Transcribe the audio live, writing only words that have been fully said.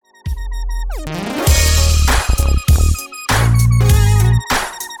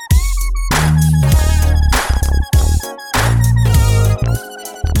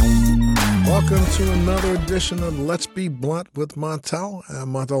to another edition of Let's Be Blunt with Montel.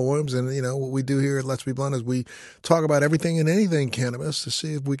 I'm Montel Williams, and what we do here at Let's Be Blunt is we talk about everything and anything cannabis to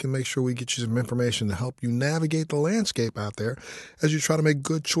see if we can make sure we get you some information to help you navigate the landscape out there as you try to make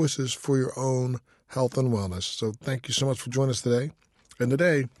good choices for your own health and wellness. So thank you so much for joining us today. And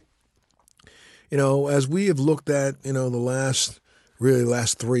today, as we have looked at, the last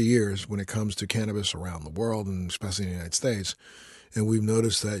 3 years when it comes to cannabis around the world and especially in the United States, and we've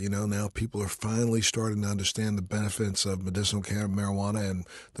noticed that, now people are finally starting to understand the benefits of medicinal marijuana and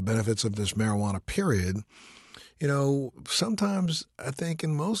the benefits of this marijuana period. Sometimes I think,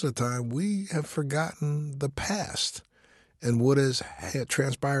 and most of the time, we have forgotten the past and what has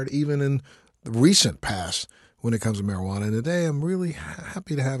transpired even in the recent past when it comes to marijuana. And today I'm really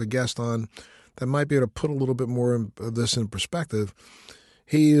happy to have a guest on that might be able to put a little bit more of this in perspective.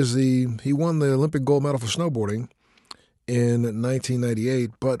 He won the Olympic gold medal for snowboarding in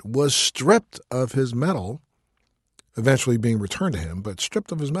 1998, but was stripped of his medal, eventually being returned to him, but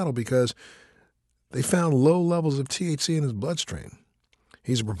stripped of his medal because they found low levels of THC in his bloodstream.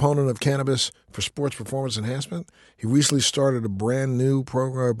 He's a proponent of cannabis for sports performance enhancement. He recently started a brand new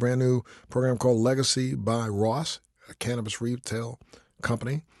program called Legacy by Ross, a cannabis retail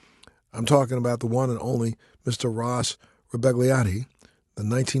company. I'm talking about the one and only Mr. Ross Rebegliati, the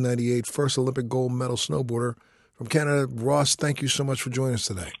 1998 first Olympic gold medal snowboarder from Canada. Ross, thank you so much for joining us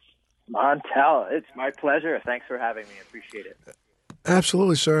today. Montel, it's my pleasure. Thanks for having me. I appreciate it.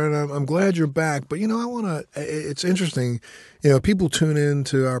 Absolutely, sir, and I'm glad you're back. But, it's interesting, people tune in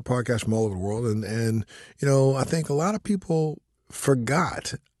to our podcast from all over the world, and I think a lot of people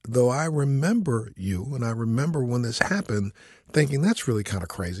forgot, though I remember you, and I remember when this happened, thinking that's really kind of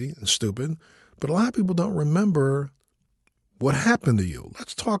crazy and stupid, but a lot of people don't remember what happened to you.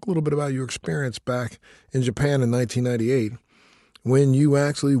 Let's talk a little bit about your experience back in Japan in 1998 when you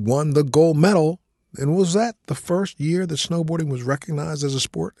actually won the gold medal. And was that the first year that snowboarding was recognized as a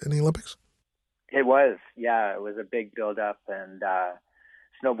sport in the Olympics? It was, yeah. It was a big build-up, and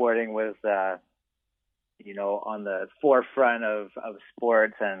snowboarding was, on the forefront of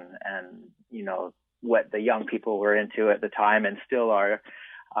sports and what the young people were into at the time and still are.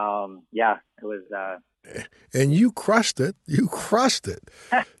 It was... And you crushed it.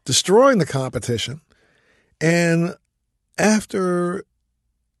 Destroying the competition. And after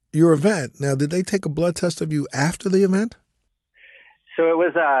your event, now, did they take a blood test of you after the event? So it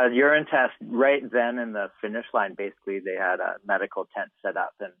was a urine test right then in the finish line. Basically, they had a medical tent set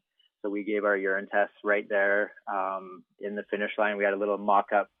up. And so we gave our urine tests right there in the finish line. We had a little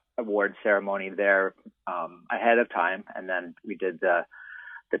mock-up award ceremony there ahead of time. And then we did the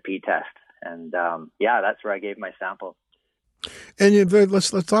pee test. And that's where I gave my sample. And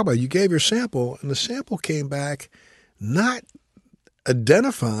let's talk about it. You gave your sample, and the sample came back not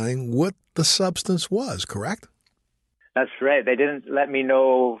identifying what the substance was, correct? That's right. They didn't let me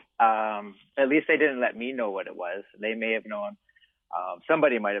know. At least they didn't let me know what it was. They may have known.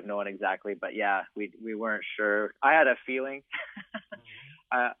 Somebody might have known exactly, but we weren't sure. I had a feeling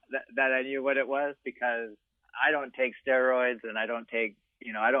that I knew what it was because I don't take steroids and I don't take,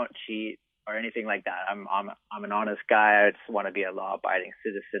 I don't cheat or anything like that. I'm an honest guy. I just want to be a law-abiding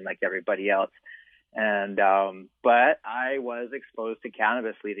citizen like everybody else. And but I was exposed to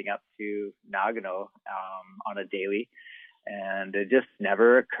cannabis leading up to Nagano on a daily, and it just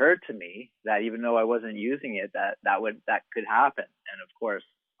never occurred to me that even though I wasn't using it, that could happen. And of course,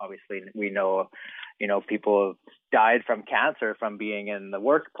 obviously, we know, people died from cancer from being in the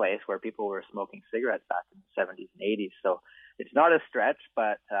workplace where people were smoking cigarettes back in the 70s and 80s. So it's not a stretch,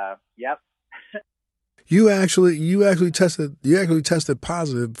 but yep. You actually tested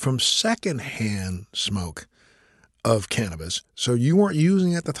positive from secondhand smoke of cannabis. So you weren't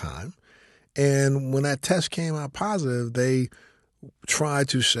using it at the time. And when that test came out positive, they tried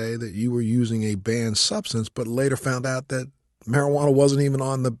to say that you were using a banned substance, but later found out that marijuana wasn't even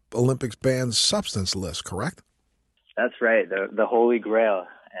on the Olympics banned substance list, correct? That's right. The Holy Grail.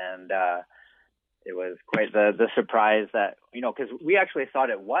 And it was quite the surprise that, because we actually thought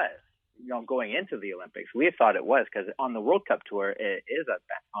it was. Going into the Olympics, we thought it was because on the World Cup tour, it is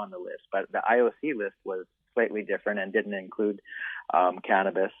on the list, but the IOC list was slightly different and didn't include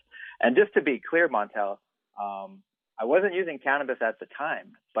cannabis. And just to be clear, Montel, I wasn't using cannabis at the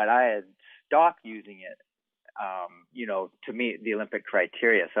time, but I had stopped using it, to meet the Olympic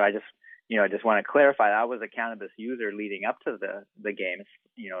criteria. So I just want to clarify that I was a cannabis user leading up to the games,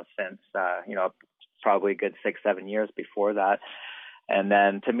 since, probably a good 6-7 years before that. And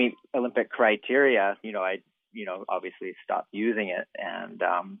then to meet Olympic criteria, I obviously stopped using it. And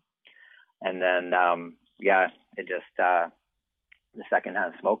then, it just, the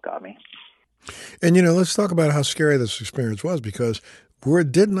secondhand smoke got me. And, let's talk about how scary this experience was, because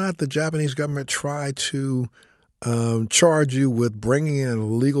did not the Japanese government try to charge you with bringing in a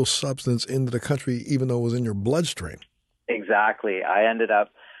illegal substance into the country, even though it was in your bloodstream? Exactly. I ended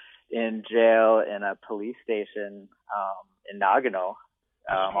up in jail in a police station in Nagano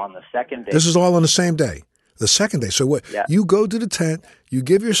on the second day. This is all on the same day. The second day. So what? Yeah. You go to the tent, you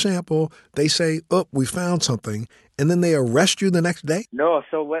give your sample, they say, "Oh, we found something," and then they arrest you the next day? No.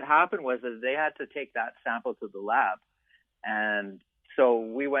 So what happened was that they had to take that sample to the lab, and so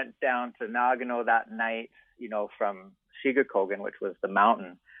we went down to Nagano that night. From Shigakogen, which was the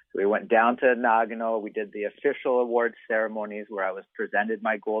mountain. So we went down to Nagano. We did the official awards ceremonies where I was presented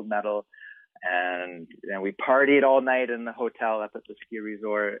my gold medal. And then we partied all night in the hotel up at the ski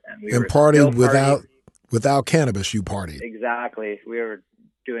resort. And we partied without cannabis, you partied. Exactly. We were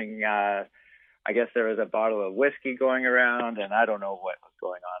doing, I guess there was a bottle of whiskey going around, and I don't know what was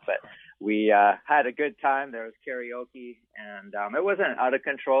going on. But we had a good time. There was karaoke, and it wasn't out of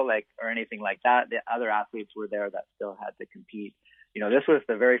control or anything like that. The other athletes were there that still had to compete. This was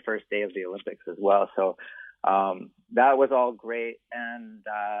the very first day of the Olympics as well. So that was all great. And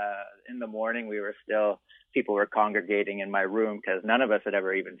in the morning, people were congregating in my room because none of us had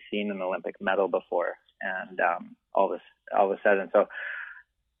ever even seen an Olympic medal before. And all of a sudden, so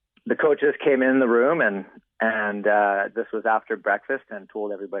the coaches came in the room, and this was after breakfast, and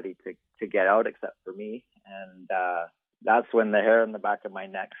told everybody to get out except for me. And that's when the hair on the back of my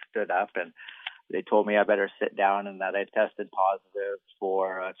neck stood up, and they told me I better sit down and that I tested positive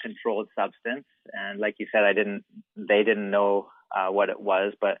for a controlled substance. And like you said, they didn't know what it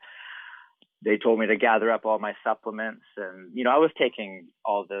was, but they told me to gather up all my supplements. And, I was taking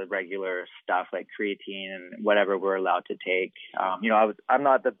all the regular stuff like creatine and whatever we're allowed to take. I'm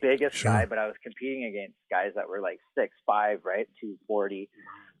not the biggest guy, but I was competing against guys that were like 6'5", right? 240.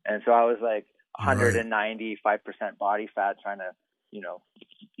 And so I was like 195% body fat trying to,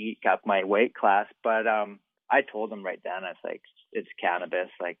 eke up my weight class. But I told them right then, I was like, it's cannabis.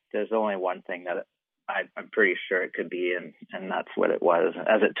 Like, there's only one thing that I'm pretty sure it could be, and that's what it was,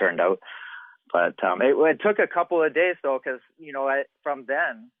 as it turned out. But it took a couple of days, though, because, from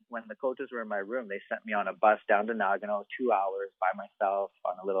then, when the coaches were in my room, they sent me on a bus down to Nagano, 2 hours by myself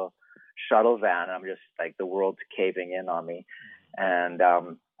on a little shuttle van. I'm just like, the world's caving in on me. And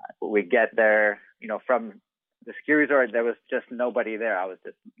we get there, from the ski resort, there was just nobody there. I was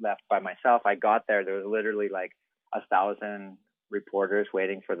just left by myself. I got there. There was literally like 1,000 reporters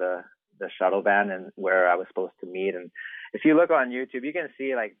waiting for the shuttle van and where I was supposed to meet. And if you look on YouTube, you can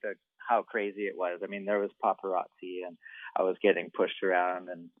see like how crazy it was. I mean, there was paparazzi, and I was getting pushed around,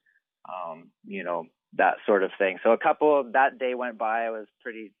 and that sort of thing. So that day went by. It was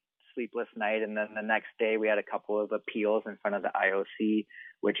pretty sleepless night, and then the next day we had a couple of appeals in front of the IOC,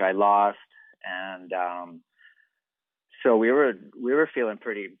 which I lost, and so we were feeling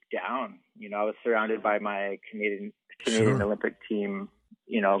pretty down. I was surrounded by my Canadian Olympic team,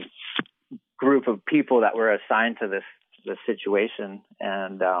 group of people that were assigned to this situation,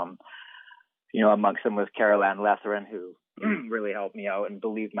 and amongst them was Carol Ann Letheran, who really helped me out and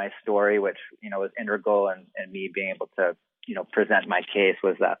believed my story, which was integral in me being able to present my case,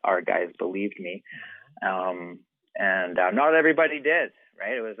 was that our guys believed me, and not everybody did.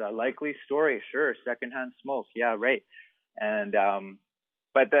 Right? It was a likely story, sure, secondhand smoke, yeah, right. And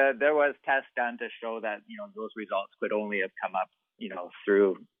but there was tests done to show that those results could only have come up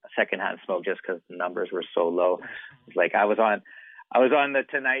through secondhand smoke, just because the numbers were so low. Like I was on the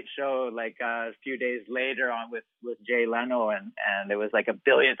Tonight Show like a few days later on with Jay Leno, and it was like a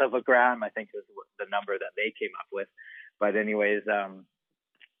billionth of a gram, I think was the number that they came up with. But anyways, that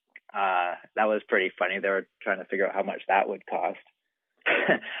was pretty funny. They were trying to figure out how much that would cost.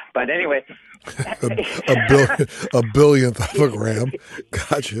 But anyway, a billionth of a gram.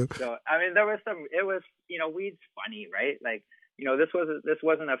 Gotcha. So I mean, it was weed's funny, right? Like this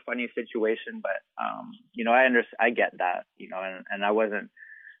wasn't a funny situation, but I get that, and I wasn't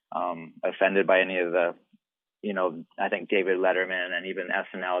offended by any of the I think David Letterman and even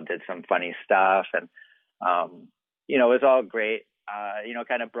SNL did some funny stuff, and it was all great.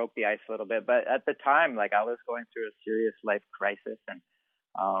 Kind of broke the ice a little bit, but at the time, like I was going through a serious life crisis, and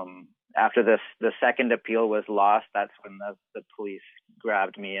after the second appeal was lost, that's when the police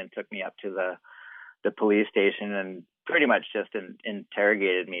grabbed me and took me up to the police station and pretty much just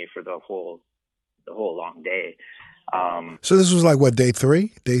interrogated me for the whole long day. So this was like what, day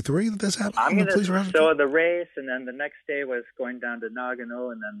three that this happened? So the race, and then the next day was going down to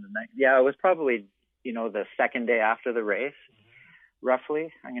Nagano, and then it was probably the second day after the race,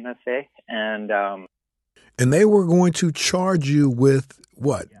 roughly, I'm gonna say, and they were going to charge you with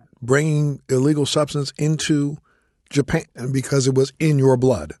what? bringing illegal substance into Japan because it was in your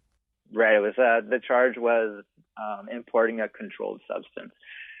blood. Right. It was the charge was importing a controlled substance,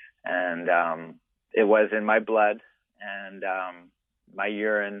 and it was in my blood and my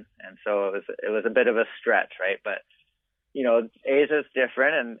urine, and so it was a bit of a stretch, right? But Asia's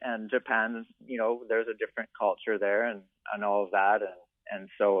different, and Japan, there's a different culture there, and all of that, and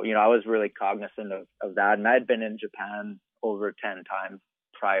so I was really cognizant of that, and I'd been in Japan over 10 times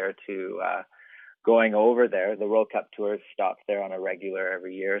prior to going over there. The World Cup tours stopped there on a regular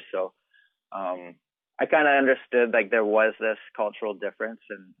every year, so I kind of understood like there was this cultural difference,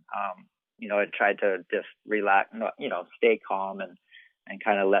 and I tried to just relax, stay calm and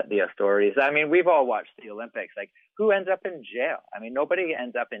kind of let the authorities. I mean, we've all watched the Olympics. Like, who ends up in jail? I mean, nobody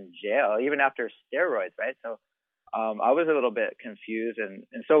ends up in jail, even after steroids, right? So I was a little bit confused, and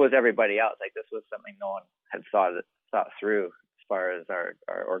so was everybody else. Like, this was something no one had thought through as far as our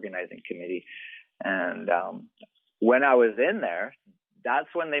organizing committee. And when I was in there,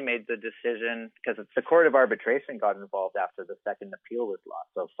 that's when they made the decision, because the Court of Arbitration got involved after the second appeal was lost.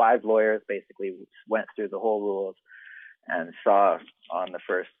 So 5 lawyers basically went through the whole rules and saw on the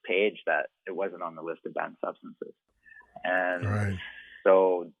first page that it wasn't on the list of banned substances. And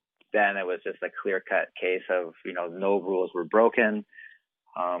so then it was just a clear-cut case of, no rules were broken.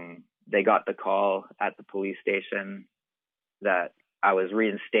 They got the call at the police station that I was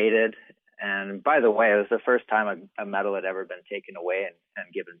reinstated. And by the way, it was the first time a medal had ever been taken away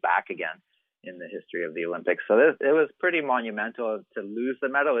and given back again in the history of the Olympics. So it was pretty monumental to lose the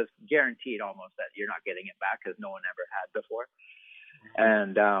medal. It's guaranteed almost that you're not getting it back because no one ever had before.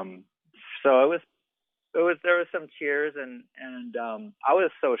 And so there was some cheers, and I was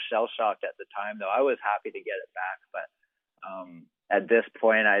so shell shocked at the time, though. I was happy to get it back, but at this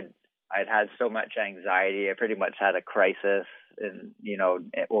point I'd had so much anxiety. I pretty much had a crisis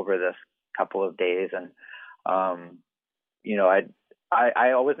over this couple of days, and I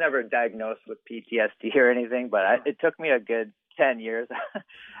was never diagnosed with PTSD or anything, but it took me a good 10 years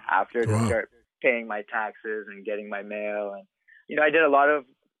after to start paying my taxes and getting my mail. And I did a lot of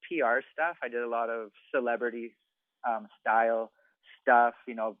PR stuff. I did a lot of celebrity style stuff,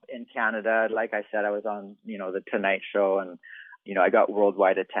 in Canada. Like I said, I was on, the Tonight Show, and I got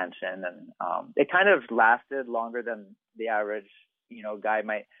worldwide attention, and it kind of lasted longer than the average guy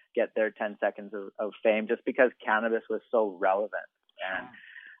might get their 10 seconds of fame, just because cannabis was so relevant. And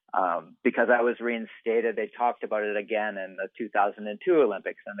because I was reinstated, they talked about it again in the 2002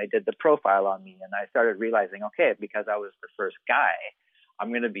 Olympics, and they did the profile on me. And I started realizing, okay, because I was the first guy, I'm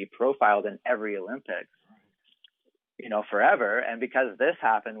going to be profiled in every Olympics, forever. And because this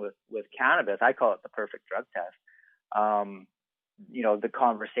happened with cannabis, I call it the perfect drug test. The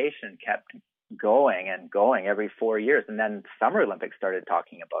conversation kept going and going every 4 years. And then Summer Olympics started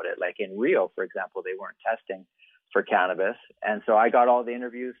talking about it. Like in Rio, for example, they weren't testing for cannabis. And so I got all the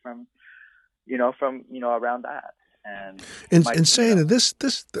interviews from around that. And saying that this,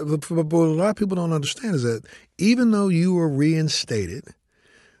 what a lot of people don't understand is that even though you were reinstated,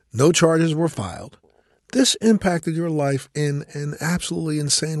 no charges were filed, this impacted your life in an absolutely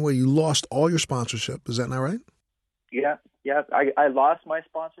insane way. You lost all your sponsorship. Is that not right? Yeah. I lost my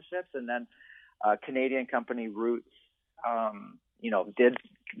sponsorships, and then Canadian company Roots,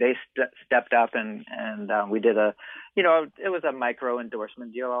 stepped up and we did it was a micro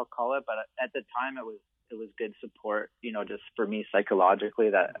endorsement deal, I'll call it. But at the time it was good support, just for me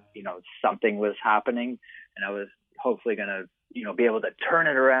psychologically that, something was happening and I was hopefully going to, be able to turn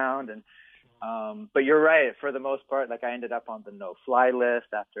it around. And, but you're right. For the most part, like I ended up on the no-fly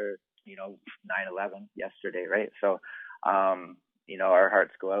list after, 9/11 yesterday. Right. So, our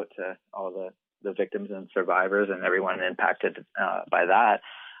hearts go out to all the victims and survivors and everyone impacted by that.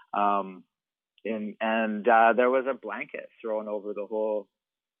 There was a blanket thrown over the whole,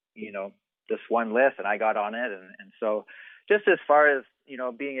 this one list, and I got on it. And so just as far as,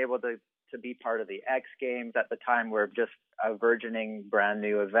 being able to be part of the X Games at the time, we're just a burgeoning brand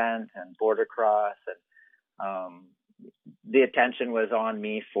new event, and border cross, and the attention was on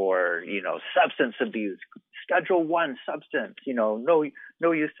me for, substance abuse, Schedule 1 substance, no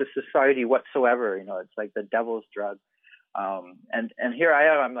use to society whatsoever. It's like the devil's drug. And here I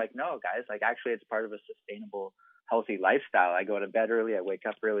am. I'm like, no, guys, like actually it's part of a sustainable, healthy lifestyle. I go to bed early. I wake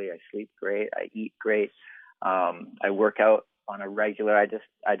up early. I sleep great. I eat great. I work out on a regular. I just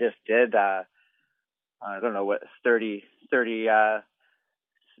did, I don't know what 39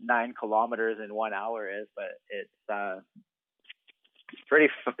 kilometers in 1 hour is, but it's pretty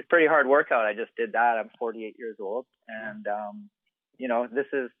hard workout. I just did that. I'm 48 years old, and this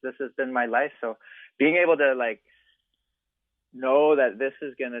has been my life. So being able to know that this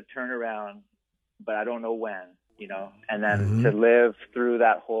is going to turn around, but I don't know when, and then Mm-hmm. to live through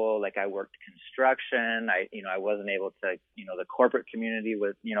that whole, like I worked construction. I wasn't able to, the corporate community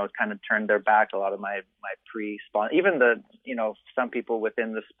was, kind of turned their back. A lot of my pre-spawn, even some people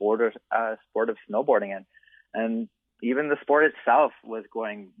within the sport of snowboarding and even the sport itself was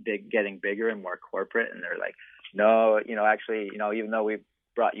getting bigger and more corporate. And they're like, no, actually, even though we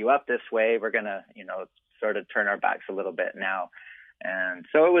brought you up this way, we're going to, sort of turn our backs a little bit now. And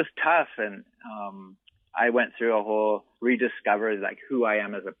so it was tough. And, I went through a whole rediscovery, like who I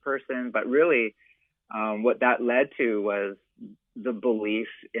am as a person, but really, what that led to was the belief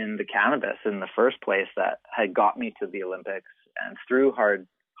in the cannabis in the first place that had got me to the Olympics and through hard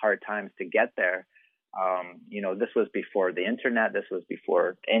times to get there. This was before the internet. This was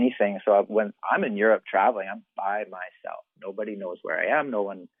before anything. So when I'm in Europe traveling, I'm by myself. Nobody knows where I am. No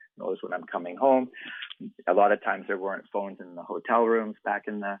one knows when I'm coming home. A lot of times there weren't phones in the hotel rooms back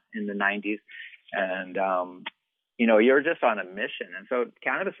in the 90s. And, you're just on a mission. And so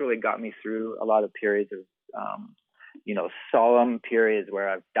cannabis really got me through a lot of periods of, solemn periods where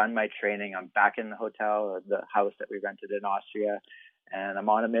I've done my training. I'm back in the hotel or the house that we rented in Austria, and I'm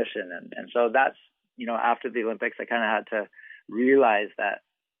on a mission. And so that's, after the Olympics, I kind of had to realize that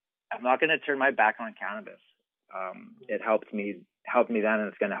I'm not going to turn my back on cannabis. It helped me then, and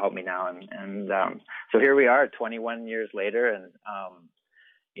it's going to help me now. And so here we are 21 years later. And,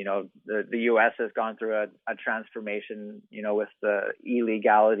 the U.S. has gone through a transformation, with the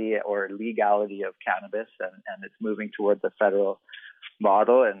illegality or legality of cannabis, and it's moving towards the federal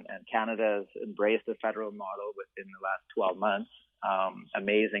model. And Canada has embraced the federal model within the last 12 months,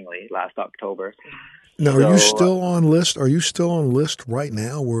 amazingly, last October. Now, are you still on list? Are you still on list right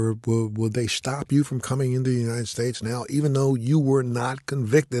now? Will they stop you from coming into the United States now, even though you were not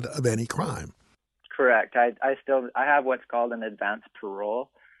convicted of any crime? Correct. I have what's called an advanced parole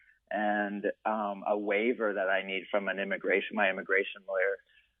and a waiver that I need from my immigration lawyer,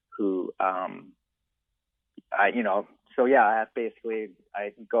 who I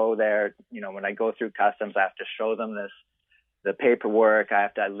go there. When I go through customs, I have to show them the paperwork. I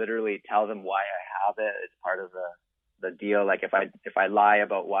have to literally tell them why I have it. It's part of the deal. Like if I lie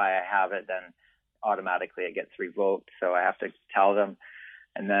about why I have it, then automatically it gets revoked. So I have to tell them.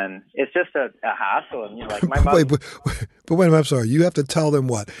 And then it's just a hassle. And, like my mom. But wait a minute, I'm sorry. You have to tell them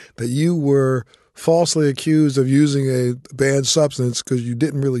what? That you were falsely accused of using a banned substance because you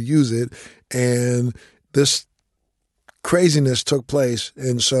didn't really use it. And this craziness took place.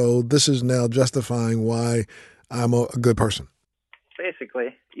 And so this is now justifying why I'm a good person.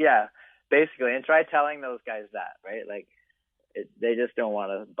 Basically. Yeah. Basically. And try telling those guys that, right? Like they just don't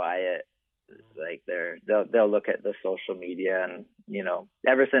want to buy it. Like they'll look at the social media and,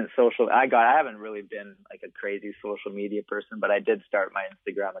 ever since I haven't really been like a crazy social media person, but I did start my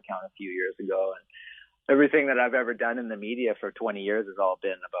Instagram account a few years ago, and everything that I've ever done in the media for 20 years has all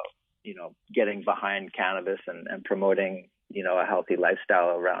been about, getting behind cannabis and promoting, a healthy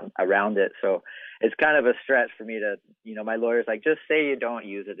lifestyle around it. So it's kind of a stretch for me to, my lawyer's like, just say you don't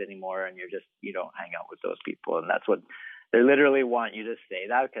use it anymore and you don't hang out with those people. And that's what they literally want you to say,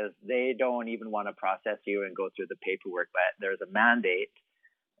 that because they don't even want to process you and go through the paperwork, but there's a mandate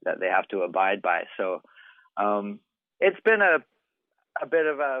that they have to abide by. So it's been a bit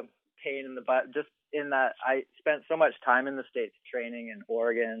of a pain in the butt, just in that I spent so much time in the States training in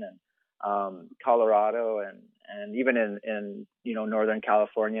Oregon and Colorado and even in Northern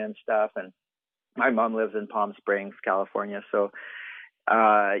California and stuff. And my mom lives in Palm Springs, California. So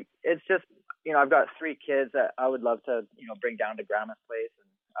it's just, I've got 3 kids that I would love to, bring down to Grandma's place and,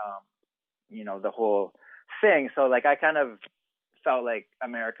 the whole thing. So like, I kind of felt like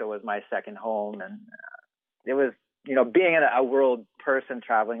America was my second home. And it was, being a world person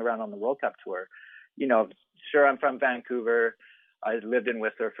traveling around on the World Cup tour, sure, I'm from Vancouver. I lived in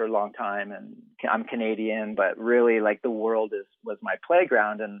Whistler for a long time and I'm Canadian, but really like the world was my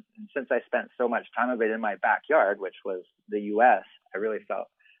playground. And since I spent so much time of it in my backyard, which was the US, I really felt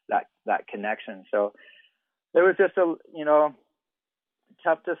that connection. So it was just tough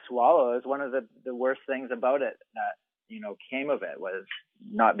to swallow. It was one of the worst things about it that, came of it was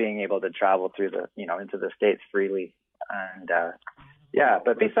not being able to travel through into the States freely. And,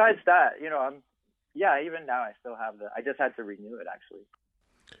 but besides that, even now I still have I just had to renew it actually.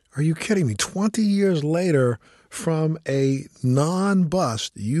 Are you kidding me? 20 years later from a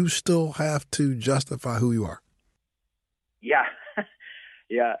non-bust, you still have to justify who you are. Yeah.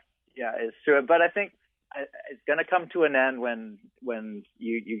 Yeah, it's true. But I think it's going to come to an end when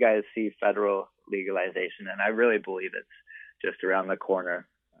you guys see federal legalization, and I really believe it's just around the corner.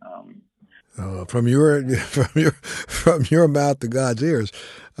 From your from your mouth to God's ears,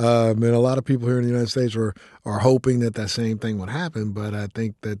 and a lot of people here in the United States are hoping that that same thing would happen. But I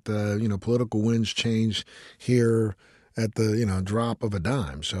think that political winds change here at the drop of a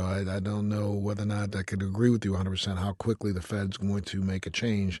dime. So I don't know whether or not I could agree with you 100% how quickly the Fed's going to make a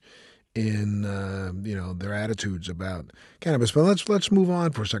change in their attitudes about cannabis. But let's move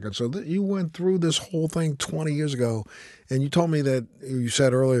on for a second. So you went through this whole thing 20 years ago, and you told me that you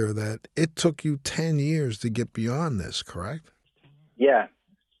said earlier that it took you 10 years to get beyond this, correct? Yeah,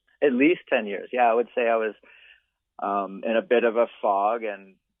 at least 10 years. Yeah, I would say I was in a bit of a fog,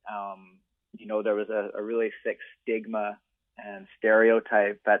 and there was a really thick stigma and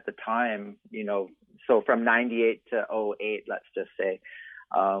stereotype at the time. So from 98 to 08, let's just say.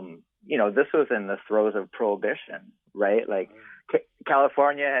 This was in the throes of prohibition, right? Like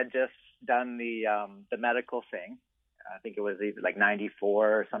California had just done the medical thing. I think it was either like 94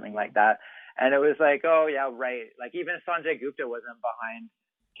 or something like that. And it was like, oh yeah, right. Like even Sanjay Gupta wasn't behind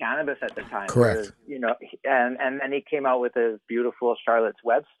cannabis at the time. Correct. And then he came out with his beautiful Charlotte's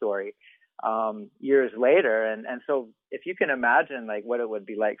Web story years later. And so if you can imagine like what it would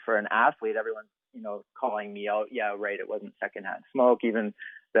be like for an athlete, everyone's, calling me out. Yeah, right. It wasn't secondhand smoke. Even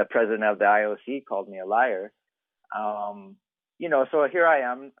the president of the IOC called me a liar. So here I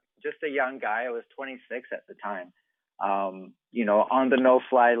am, just a young guy. I was 26 at the time. On the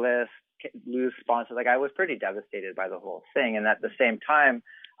no-fly list, lose sponsors. Like I was pretty devastated by the whole thing. And at the same time,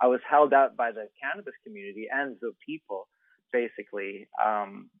 I was held up by the cannabis community and the people, basically,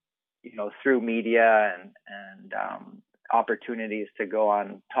 through media and opportunities to go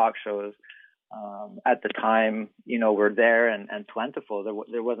on talk shows. At the time, were there and plentiful.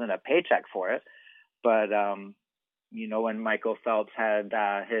 There wasn't a paycheck for it, but when Michael Phelps had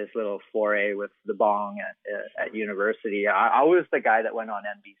his little foray with the bong at university, I was the guy that went on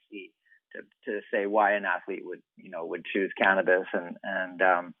NBC to say why an athlete would choose cannabis and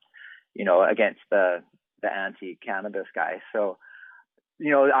against the anti-cannabis guy. So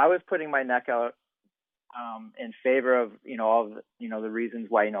I was putting my neck out in favor of all the reasons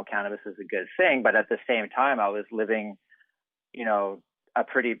why cannabis is a good thing, but at the same time I was living a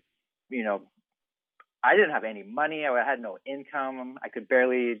pretty I didn't have any money. I had no income. I could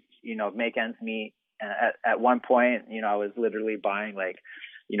barely make ends meet. And at one point I was literally buying like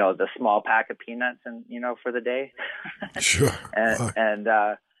the small pack of peanuts and for the day. Sure. and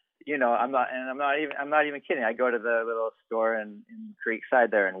I'm not even kidding. I go to the little store in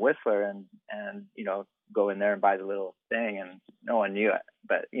Creekside there in Whistler and go in there and buy the little thing, and no one knew it.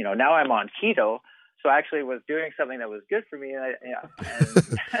 But now I'm on keto, so I actually was doing something that was good for me.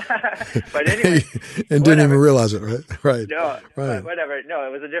 But anyway, and didn't even realize it, right? Right. No, right. Whatever. No,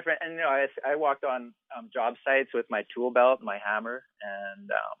 it was a different. And I walked on job sites with my tool belt, my hammer, and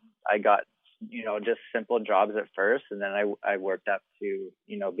I got just simple jobs at first, and then I worked up to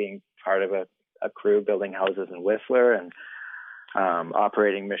being part of a crew building houses in Whistler and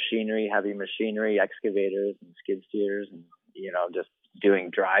operating machinery, heavy machinery, excavators and skid steers, and just doing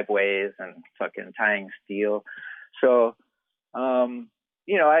driveways and fucking tying steel. So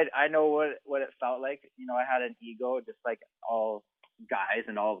I know what it felt like. I had an ego just like all guys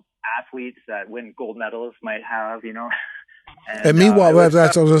and all athletes that win gold medals might have, And meanwhile, that's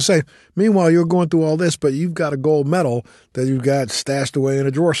what I was going to say. Meanwhile, you're going through all this, but you've got a gold medal that you've got stashed away in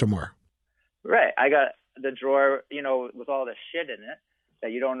a drawer somewhere. Right. I got the drawer, with all the shit in it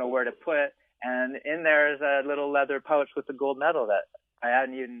that you don't know where to put. And in there is a little leather pouch with the gold medal that I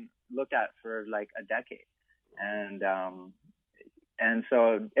hadn't even looked at for like a decade. And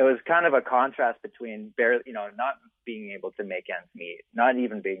so it was kind of a contrast between barely, not being able to make ends meet, not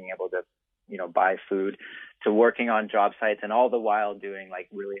even being able to, buy food, to working on job sites, and all the while doing like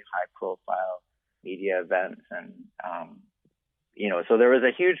really high profile media events. And, so there was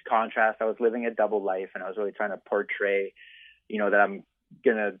a huge contrast. I was living a double life, and I was really trying to portray,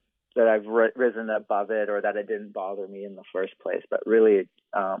 that I've risen above it, or that it didn't bother me in the first place. But really,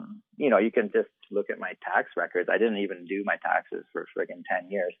 you can just look at my tax records. I didn't even do my taxes for friggin' 10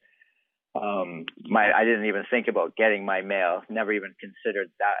 years. I didn't even think about getting my mail. Never even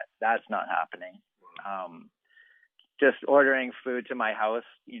considered that. That's not happening. Just ordering food to my house,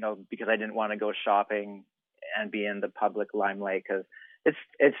 because I didn't want to go shopping and be in the public limelight, because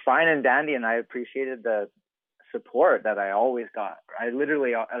it's fine and dandy, and I appreciated the support that I always got. I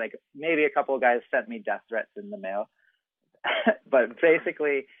literally, like, maybe a couple of guys sent me death threats in the mail, but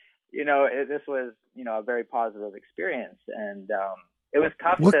basically, this was, a very positive experience, and it was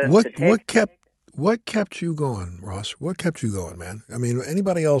tough to take. What kept you going, Ross? What kept you going, man? I mean,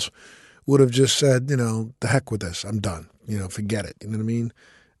 anybody else would have just said, the heck with this, I'm done. Forget it. You know what I mean?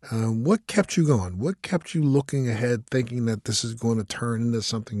 What kept you going? What kept you looking ahead, thinking that this is going to turn into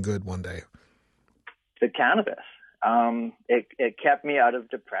something good one day? The cannabis. It kept me out of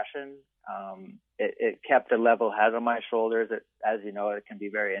depression. It kept a level head on my shoulders. As you know, it can be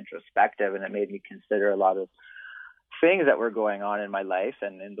very introspective, and it made me consider a lot of things that were going on in my life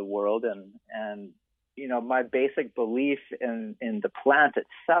and in the world, and my basic belief in the plant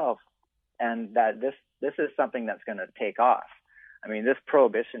itself, and that this is something that's going to take off. I mean, this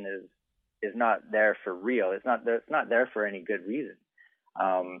prohibition is not there for real. It's not there for any good reason.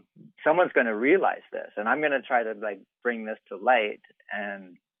 Someone's going to realize this, and I'm going to try to bring this to light,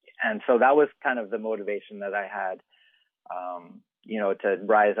 and so that was kind of the motivation that I had, to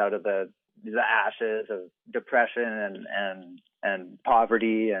rise out of the ashes of depression and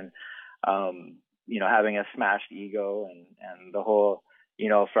poverty and having a smashed ego and the whole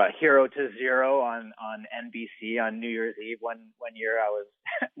from hero to zero on NBC on New Year's Eve one year I was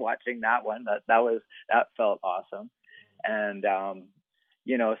watching that one that felt awesome. And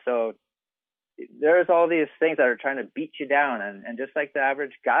so there's all these things that are trying to beat you down, and just like the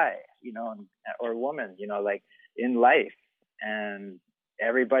average guy, or woman, like in life, and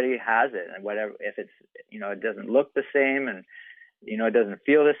everybody has it, and whatever, if it's, it doesn't look the same, and, it doesn't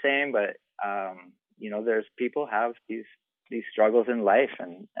feel the same, but, there's people have these struggles in life,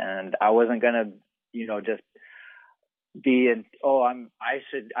 and I wasn't going to, just be in,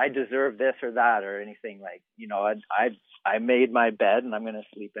 I deserve this or that or anything, I made my bed and I'm going to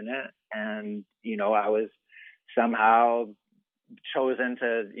sleep in it. And, I was somehow chosen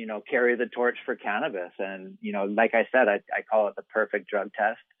to, carry the torch for cannabis. And, like I said, I call it the perfect drug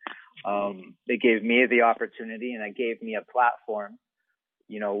test. It gave me the opportunity, and it gave me a platform,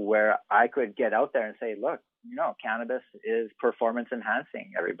 where I could get out there and say, look, cannabis is performance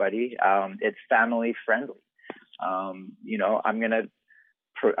enhancing, everybody. It's family friendly. I'm going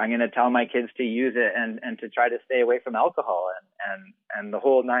to tell my kids to use it and to try to stay away from alcohol and the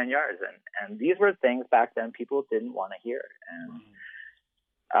whole 9 yards. And these were things back then people didn't want to hear. And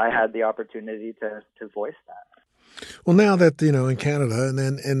I had the opportunity to voice that. Well, now that, in Canada and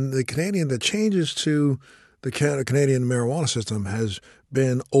then in the changes to the Canadian marijuana system has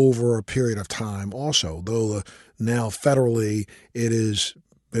been over a period of time also, though now federally it has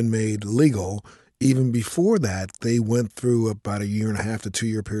been made legal. Even before that, they went through about a 1.5 to 2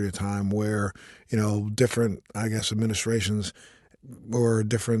 year period of time where, different, administrations or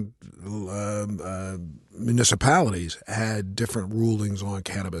different municipalities had different rulings on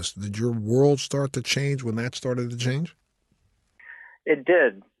cannabis. Did your world start to change when that started to change? It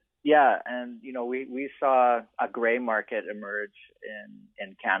did. Yeah. And, we saw a gray market emerge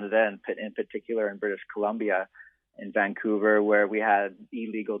in Canada, and in particular in British Columbia, in Vancouver, where we had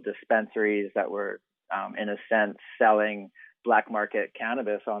illegal dispensaries that were, in a sense, selling black market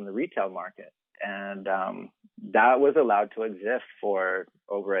cannabis on the retail market. And that was allowed to exist for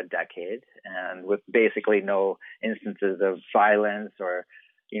over a decade, and with basically no instances of violence or,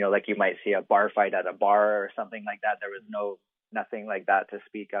 like you might see a bar fight at a bar or something like that. There was nothing like that to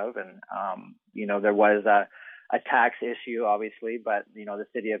speak of. And, there was a tax issue, obviously, but, the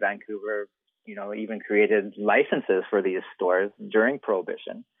city of Vancouver, even created licenses for these stores during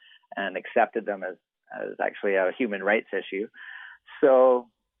Prohibition and accepted them as actually a human rights issue. So,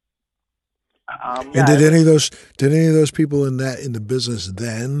 and did any of those people in the business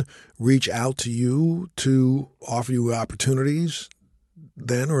then reach out to you to offer you opportunities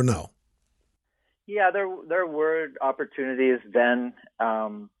then, or no? Yeah, there were opportunities then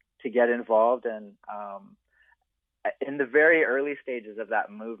to get involved, and in the very early stages of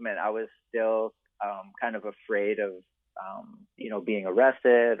that movement, I was still kind of afraid of being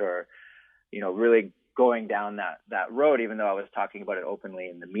arrested or really going down that road. Even though I was talking about it openly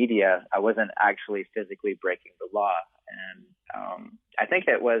in the media, I wasn't actually physically breaking the law. And I think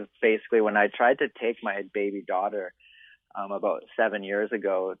it was basically when I tried to take my baby daughter about 7 years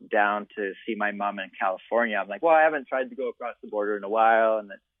ago down to see my mom in California. I'm like, well, I haven't tried to go across the border in a while,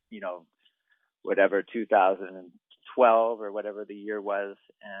 and whatever 2012 or whatever the year was,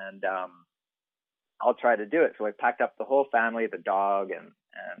 and I'll try to do it. So I packed up the whole family, the dog, and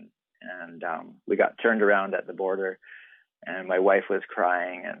we got turned around at the border, and my wife was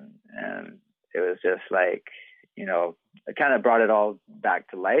crying, and it was just like, it kind of brought it all back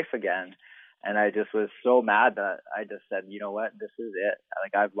to life again. And I just was so mad that I just said, you know what, this is it.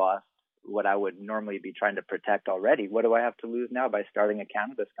 Like, I've lost what I would normally be trying to protect already. What do I have to lose now by starting a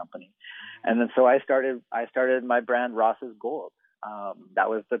cannabis company? And then so I started my brand, Ross's Gold. That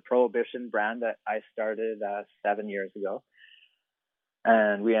was the Prohibition brand that I started 7 years ago.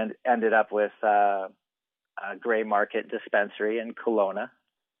 And we ended up with a gray market dispensary in Kelowna.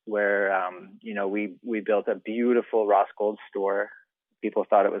 where we built a beautiful Ross Gold store. People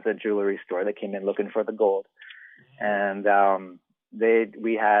thought it was a jewelry store. They came in looking for the gold, and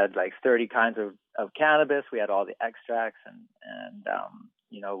we had like 30 kinds of cannabis. We had all the extracts and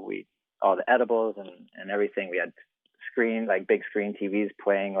we all the edibles and everything. We had big screen TVs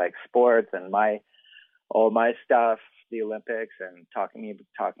playing like sports and all my stuff, the Olympics, and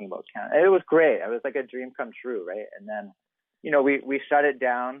talking about Canada. It was great. It was like a dream come true, right? And then, we shut it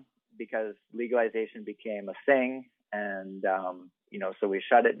down because legalization became a thing, and so we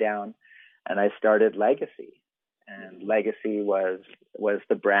shut it down, and I started Legacy, and Legacy was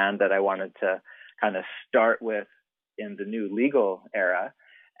the brand that I wanted to kind of start with in the new legal era,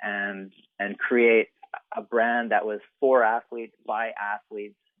 and create a brand that was for athletes by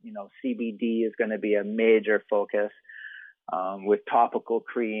athletes. CBD is going to be a major focus, with topical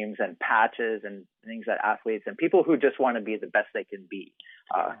creams and patches and things that athletes and people who just want to be the best they can be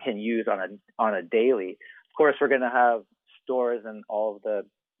can use on a daily. Of course, we're going to have stores and all of the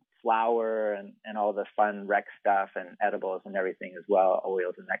flour and all the fun rec stuff and edibles and everything as well,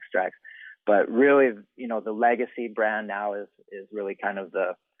 oils and extracts. But really, the Legacy brand now is really kind of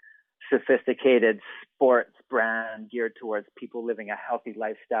the sophisticated sports brand geared towards people living a healthy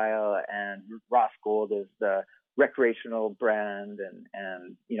lifestyle, and Ross Gold is the recreational brand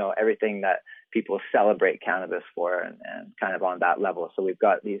and everything that people celebrate cannabis for, and kind of on that level. So we've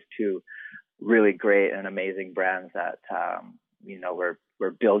got these two really great and amazing brands that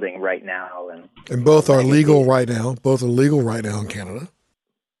we're building right now, and both are legal right now. Both are legal right now in Canada.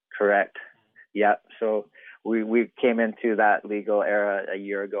 Correct. Yeah. So we came into that legal era a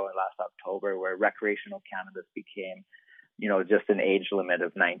year ago in last October, where recreational cannabis became, just an age limit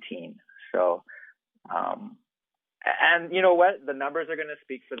of 19. So, and you know what? The numbers are going to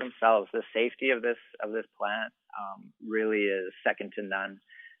speak for themselves. The safety of this plant really is second to none.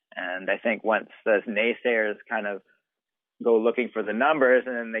 And I think once the naysayers kind of go looking for the numbers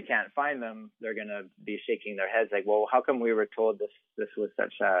and then they can't find them, they're going to be shaking their heads like, well, how come we were told this was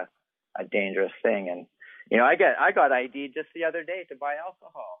such a dangerous thing? And I got ID'd just the other day to buy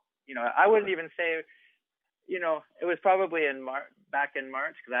alcohol. I wouldn't even say, it was probably back in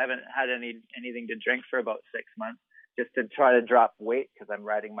March, because I haven't had anything to drink for about 6 months, just to try to drop weight, because I'm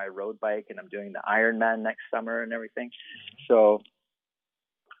riding my road bike and I'm doing the Ironman next summer and everything. So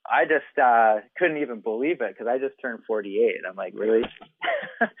I just couldn't even believe it, because I just turned 48. I'm like, really?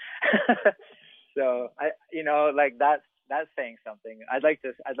 So that's saying something. I'd like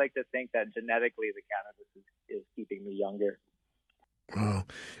to think that genetically the cannabis is keeping me younger. Wow.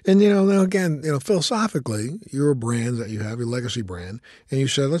 And, now again, philosophically, you're a brand that you have, your Legacy brand. And you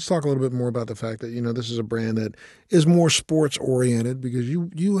said, let's talk a little bit more about the fact that, this is a brand that is more sports oriented, because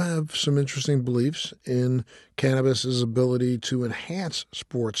you have some interesting beliefs in cannabis's ability to enhance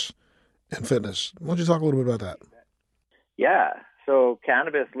sports and fitness. Why don't you talk a little bit about that? Yeah. So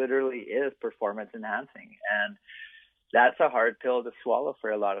cannabis literally is performance enhancing, and that's a hard pill to swallow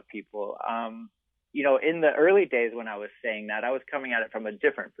for a lot of people. In the early days when I was saying that, I was coming at it from a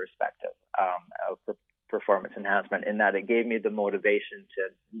different perspective of performance enhancement, in that it gave me the motivation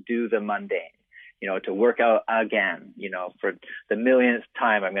to do the mundane, to work out again, for the millionth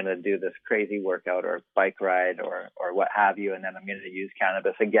time. I'm going to do this crazy workout or bike ride or what have you. And then I'm going to use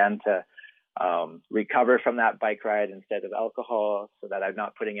cannabis again to recover from that bike ride instead of alcohol, so that I'm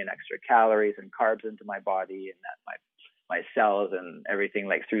not putting in extra calories and carbs into my body, and that my cells and everything,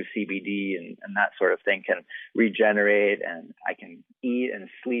 like through CBD and that sort of thing, can regenerate, and I can eat and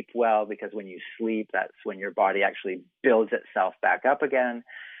sleep well, because when you sleep, that's when your body actually builds itself back up again,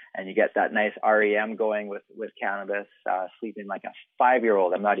 and you get that nice REM going with cannabis, sleeping like a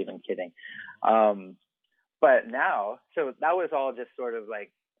 5-year-old. I'm not even kidding. But now, so that was all just sort of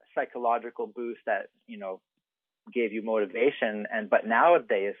like a psychological boost that, gave you motivation. But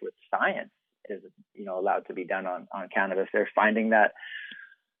nowadays with science, is allowed to be done on cannabis. They're finding that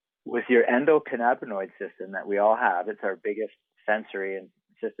with your endocannabinoid system that we all have, it's our biggest sensory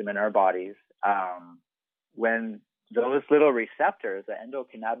system in our bodies. When those little receptors, the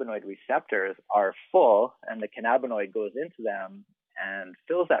endocannabinoid receptors, are full, and the cannabinoid goes into them and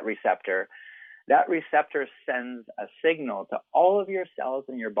fills that receptor sends a signal to all of your cells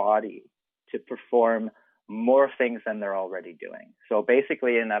in your body to perform more things than they're already doing. So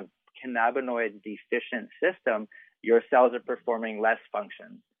basically, in a cannabinoid deficient system, your cells are performing less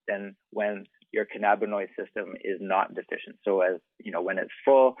functions than when your cannabinoid system is not deficient. So as when it's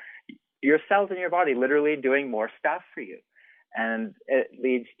full, your cells in your body literally doing more stuff for you, and it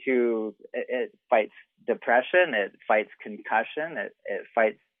fights depression, it fights concussion, it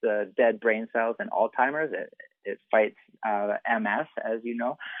fights the dead brain cells in Alzheimer's. It fights MS, as you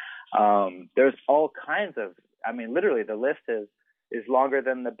know. There's all kinds of, I mean, literally the list is longer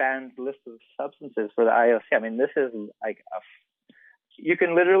than the banned list of substances for the IOC. I mean, this is like you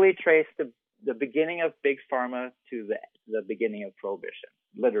can literally trace the beginning of big pharma to the beginning of prohibition.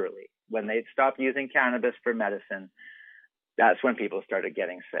 Literally, when they stopped using cannabis for medicine, that's when people started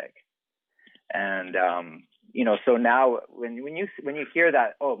getting sick. And so now when you hear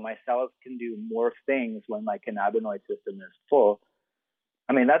that, oh, my cells can do more things when my cannabinoid system is full,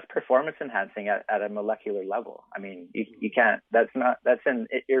 I mean, that's performance enhancing at a molecular level. I mean, you can't, that's an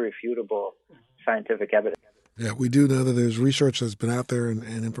irrefutable scientific evidence. Yeah, we do know that there's research that's been out there and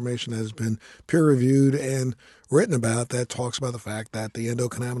information that has been peer reviewed and written about that talks about the fact that the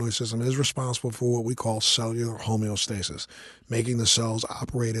endocannabinoid system is responsible for what we call cellular homeostasis, making the cells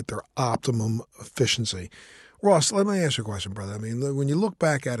operate at their optimum efficiency. Ross, let me ask you a question, brother. I mean, when you look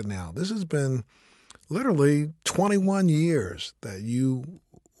back at it now, this has been literally 21 years that you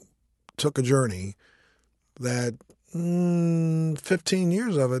took a journey that 15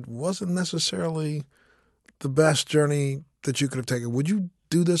 years of it wasn't necessarily the best journey that you could have taken. Would you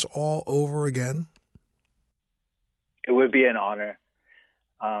do this all over again? It would be an honor.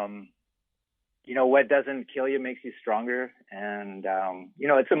 What doesn't kill you makes you stronger. And,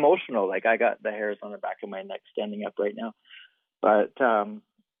 it's emotional. Like, I got the hairs on the back of my neck standing up right now. But,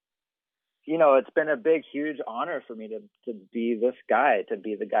 it's been a big, huge honor for me to be this guy, to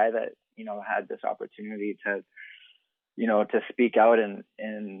be the guy that, had this opportunity to speak out and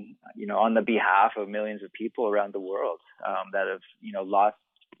on the behalf of millions of people around the world that have, lost,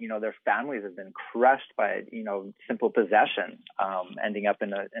 their families have been crushed by, simple possession, ending up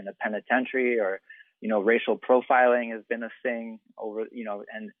in a penitentiary, or, racial profiling has been a thing over,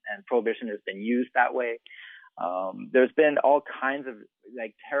 and prohibition has been used that way. There's been all kinds of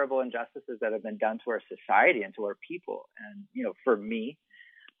like terrible injustices that have been done to our society and to our people. And, for me,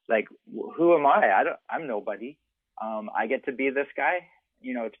 like, who am I? I'm nobody. I get to be this guy.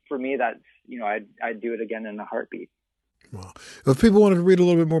 For me, that's, I'd do it again in a heartbeat. Well, if people wanted to read a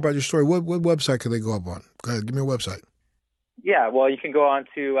little bit more about your story, what website can they go up on? Go ahead, give me a website. Yeah, well, you can go on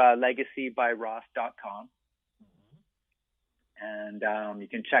to legacybyross.com. And you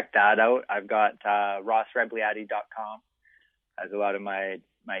can check that out. I've got rossrebliati.com. Has a lot of my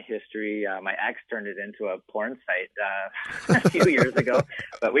history. My ex turned it into a porn site a few years ago,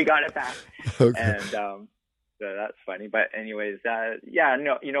 but we got it back. Okay. And so that's funny. But anyways,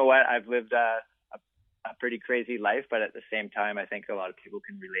 you know what? I've lived a pretty crazy life, but at the same time, I think a lot of people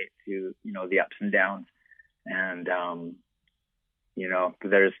can relate to, the ups and downs. And,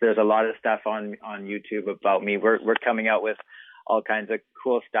 there's a lot of stuff on YouTube about me. We're coming out with all kinds of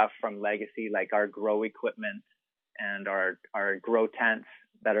cool stuff from Legacy, like our grow equipment and our grow tents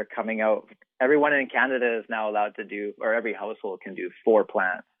that are coming out. Everyone in Canada is now allowed to do, or every household can do 4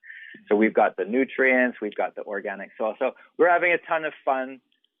 plants. So we've got the nutrients, we've got the organic soil. So we're having a ton of fun.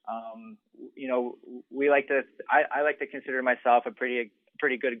 I like to consider myself a pretty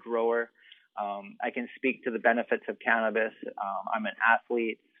good grower. I can speak to the benefits of cannabis. I'm an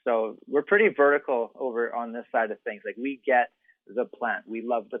athlete. So we're pretty vertical over on this side of things. Like, we get the plant. We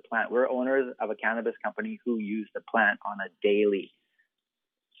love the plant. We're owners of a cannabis company who use the plant on a daily.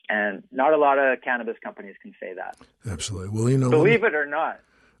 And not a lot of cannabis companies can say that. Absolutely. Well, believe it or not.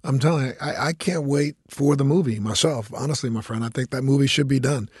 I'm telling you, I can't wait for the movie myself. Honestly, my friend, I think that movie should be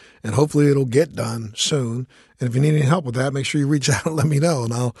done. And hopefully it'll get done soon. And if you need any help with that, make sure you reach out and let me know.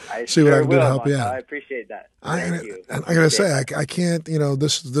 And I'll see what I can do to help you out. I appreciate that. Thank you. I got to say, I can't,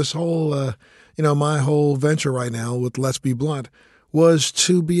 this whole, my whole venture right now with Let's Be Blunt was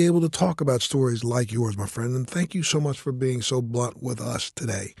to be able to talk about stories like yours, my friend. And thank you so much for being so blunt with us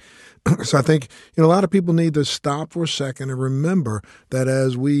today. So I think, a lot of people need to stop for a second and remember that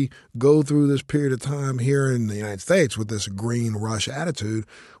as we go through this period of time here in the United States with this green rush attitude,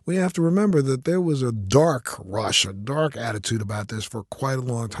 we have to remember that there was a dark rush, a dark attitude about this for quite a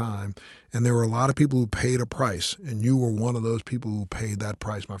long time. And there were a lot of people who paid a price, and you were one of those people who paid that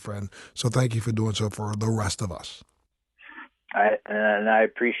price, my friend. So thank you for doing so for the rest of us. I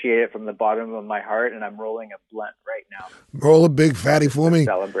appreciate it from the bottom of my heart, and I'm rolling a blunt right now. Roll a big fatty for me.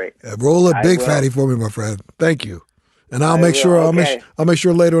 Celebrate. Roll a big fatty for me, my friend. Thank you. And I'll make sure I'll make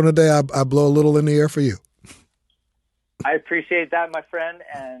sure later in the day I blow a little in the air for you. I appreciate that, my friend,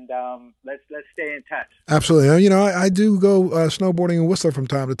 and let's stay in touch. Absolutely. I do go snowboarding in Whistler from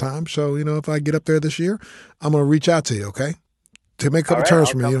time to time, so if I get up there this year, I'm going to reach out to you. Okay. To make a couple turns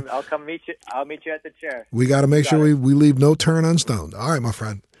for me. I'll come meet you. I'll meet you at the chair. We got to make sure we leave no turn unstoned. All right, my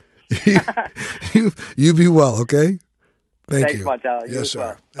friend. You be well, okay? Thank Thanks, you. Montel. You Yes, as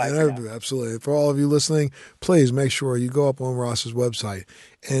well. sir. Bye And for now. absolutely. For all of you listening, please make sure you go up on Ross's website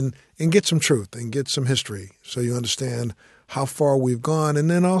and get some truth and get some history so you understand how far we've gone and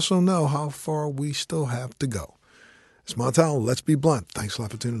then also know how far we still have to go. It's Montel. Let's be blunt. Thanks a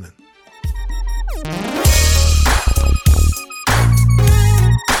lot for tuning in.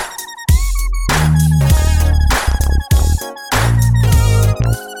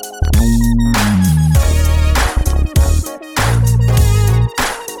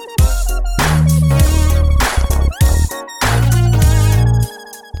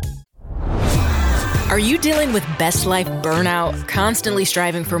 Are you dealing with best life burnout, constantly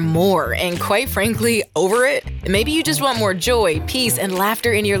striving for more, and quite frankly, over it? Maybe you just want more joy, peace, and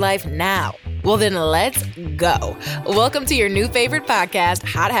laughter in your life now. Well, then let's go. Welcome to your new favorite podcast,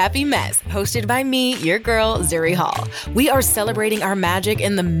 Hot Happy Mess, hosted by me, your girl, Zuri Hall. We are celebrating our magic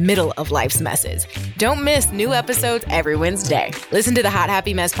in the middle of life's messes. Don't miss new episodes every Wednesday. Listen to the Hot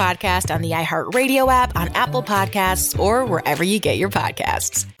Happy Mess podcast on the iHeartRadio app, on Apple Podcasts, or wherever you get your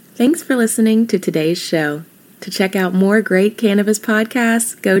podcasts. Thanks for listening to today's show. To check out more great cannabis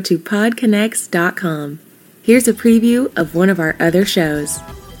podcasts, go to podconnects.com. Here's a preview of one of our other shows.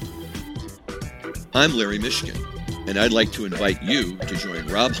 I'm Larry Mishkin, and I'd like to invite you to join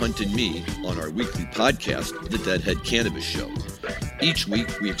Rob Hunt and me on our weekly podcast, The Deadhead Cannabis Show. Each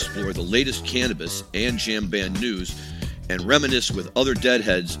week, we explore the latest cannabis and jam band news and reminisce with other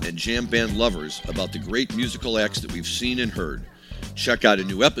Deadheads and jam band lovers about the great musical acts that we've seen and heard. Check out a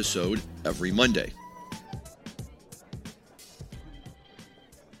new episode every Monday.